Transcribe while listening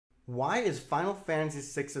Why is Final Fantasy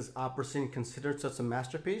VI's opera scene considered such a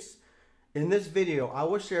masterpiece? In this video, I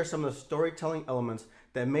will share some of the storytelling elements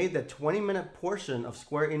that made the 20-minute portion of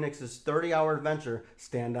Square Enix's 30-hour adventure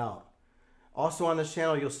stand out. Also on this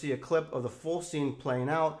channel, you'll see a clip of the full scene playing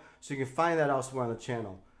out, so you can find that elsewhere on the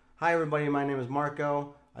channel. Hi everybody, my name is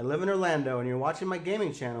Marco. I live in Orlando, and you're watching my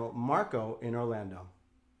gaming channel, Marco in Orlando.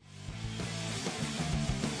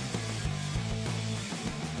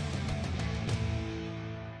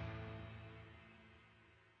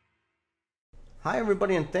 Hi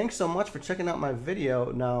everybody, and thanks so much for checking out my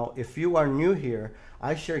video. Now, if you are new here,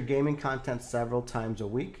 I share gaming content several times a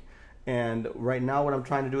week. And right now what I'm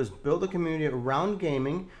trying to do is build a community around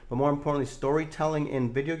gaming, but more importantly, storytelling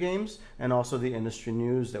in video games, and also the industry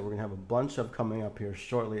news that we're gonna have a bunch of coming up here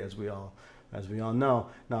shortly, as we all know.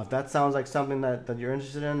 Now, if that sounds like something that you're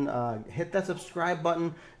interested in, hit that subscribe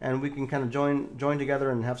button, and we can kind of join together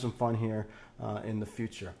and have some fun here in the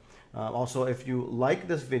future. Also, if you like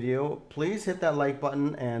this video, please hit that like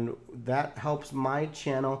button, and that helps my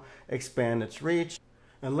channel expand its reach.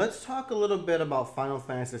 And let's talk a little bit about Final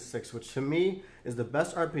Fantasy VI, which to me is the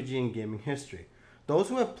best RPG in gaming history. Those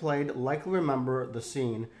who have played likely remember the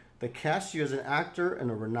scene that cast you as an actor in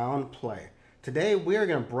a renowned play. Today, we are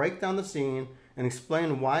going to break down the scene and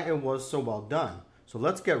explain why it was so well done. So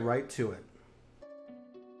let's get right to it.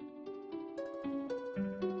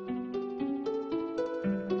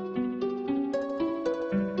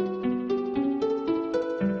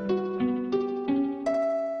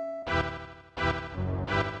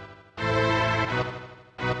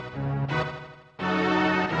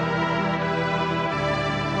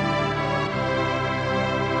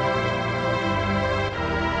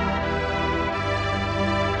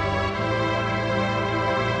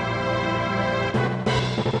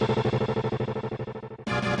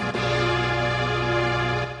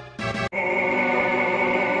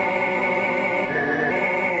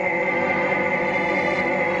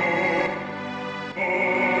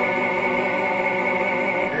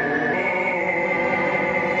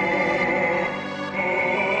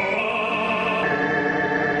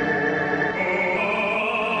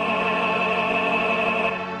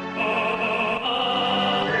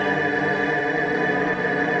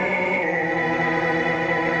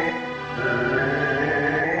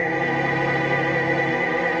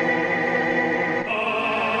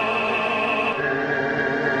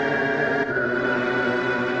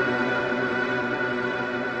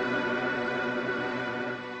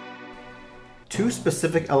 Two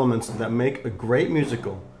specific elements that make a great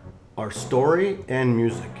musical are story and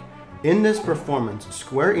music. In this performance,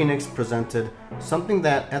 Square Enix presented something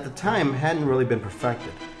that at the time hadn't really been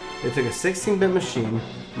perfected. They took a 16-bit machine,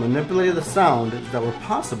 manipulated the sounds that were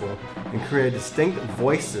possible, and created distinct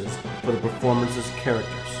voices for the performance's characters.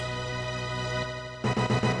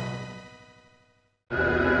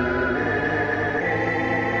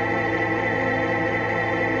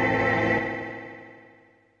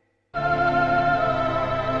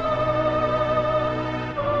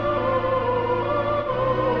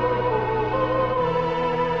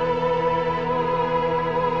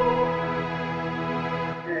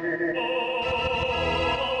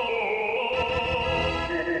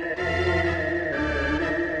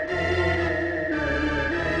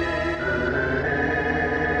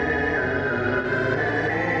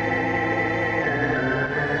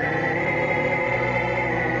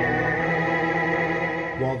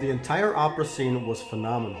 While the entire opera scene was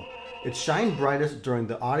phenomenal, it shined brightest during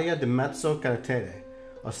the Aria de Mezzo, Caretere,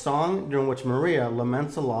 a song during which Maria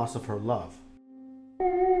laments the loss of her love.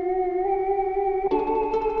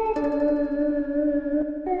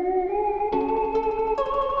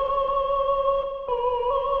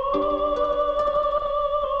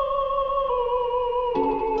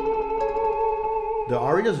 The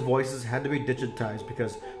Aria's voices had to be digitized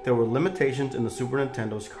because there were limitations in the Super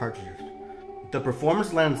Nintendo's cartridges. The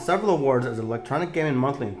performance landed several awards as Electronic Gaming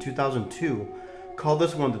Monthly in 2002 called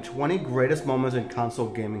this one of the 20 greatest moments in console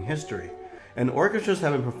gaming history, and orchestras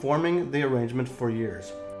have been performing the arrangement for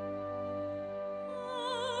years.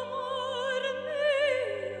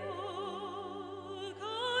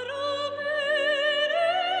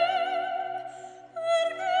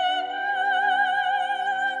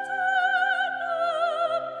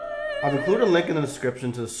 I've included a link in the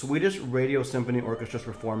description to the Swedish Radio Symphony Orchestra's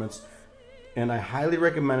performance, and I highly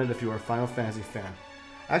recommend it if you are a Final Fantasy fan.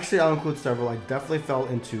 Actually, I'll include several. I definitely fell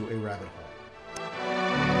into a rabbit hole.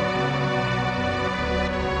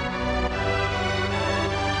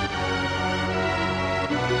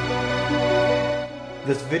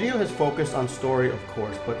 This video has focused on story, of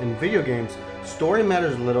course, but in video games, story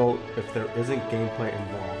matters little if there isn't gameplay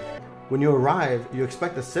involved. When you arrive, you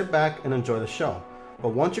expect to sit back and enjoy the show, but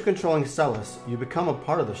once you're controlling Celes, you become a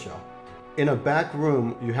part of the show. In a back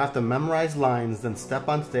room, you have to memorize lines, then step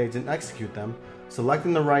on stage and execute them,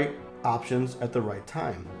 selecting the right options at the right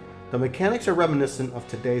time. The mechanics are reminiscent of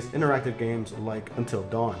today's interactive games like Until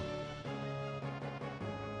Dawn.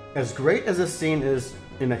 As great as this scene is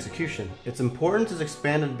in execution, its importance is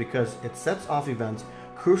expanded because it sets off events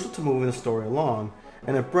crucial to moving the story along,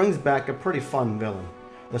 and it brings back a pretty fun villain.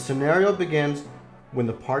 The scenario begins when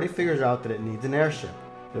the party figures out that it needs an airship.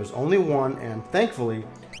 There's only one, and thankfully,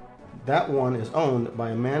 that one is owned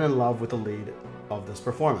by a man in love with the lead of this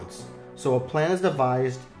performance. So a plan is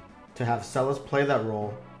devised to have Celes play that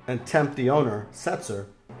role and tempt the owner, Setzer,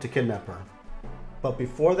 to kidnap her. But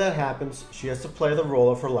before that happens, she has to play the role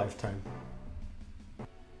of her lifetime.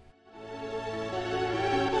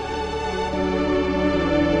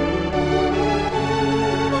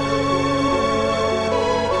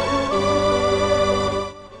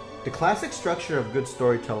 The classic structure of good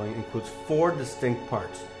storytelling includes 4 distinct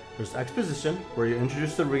parts. There's exposition, where you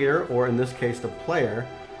introduce the reader, or in this case the player,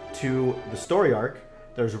 to the story arc.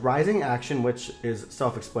 There's rising action, which is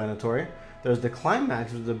self-explanatory. There's the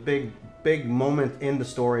climax, which is a big moment in the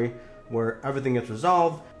story where everything gets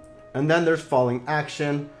resolved. And then there's falling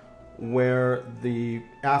action, where the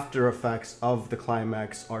after effects of the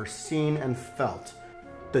climax are seen and felt.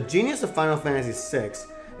 The genius of Final Fantasy VI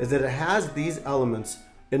is that it has these elements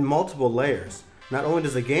in multiple layers. Not only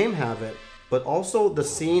does the game have it, but also the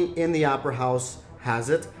scene in the opera house has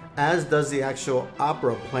it, as does the actual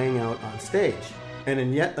opera playing out on stage. And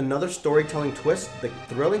in yet another storytelling twist, the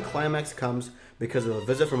thrilling climax comes because of a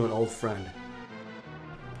visit from an old friend.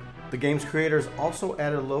 The game's creators also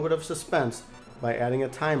added a little bit of suspense by adding a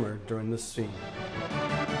timer during this scene.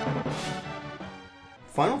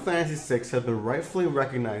 Final Fantasy VI has been rightfully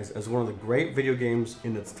recognized as one of the great video games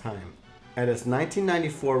in its time. At its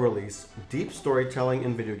 1994 release, deep storytelling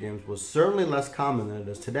in video games was certainly less common than it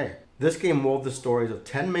is today. This game wove the stories of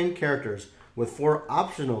 10 main characters with 4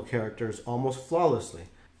 optional characters almost flawlessly.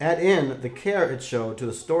 Add in the care it showed to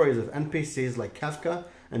the stories of NPCs like Kefka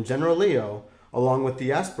and General Leo, along with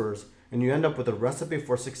the Espers, and you end up with a recipe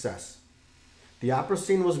for success. The opera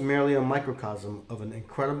scene was merely a microcosm of an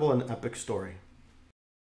incredible and epic story.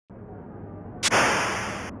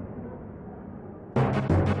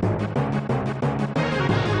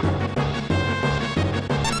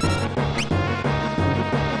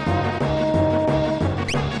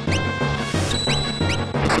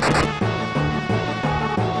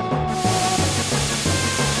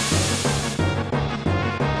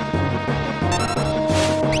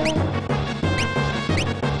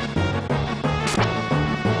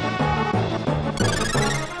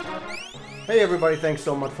 Hey everybody, thanks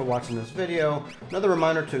so much for watching this video. Another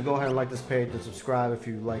reminder to go ahead and like this page and subscribe if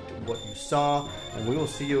you liked what you saw. And we will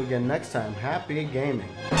see you again next time. Happy gaming.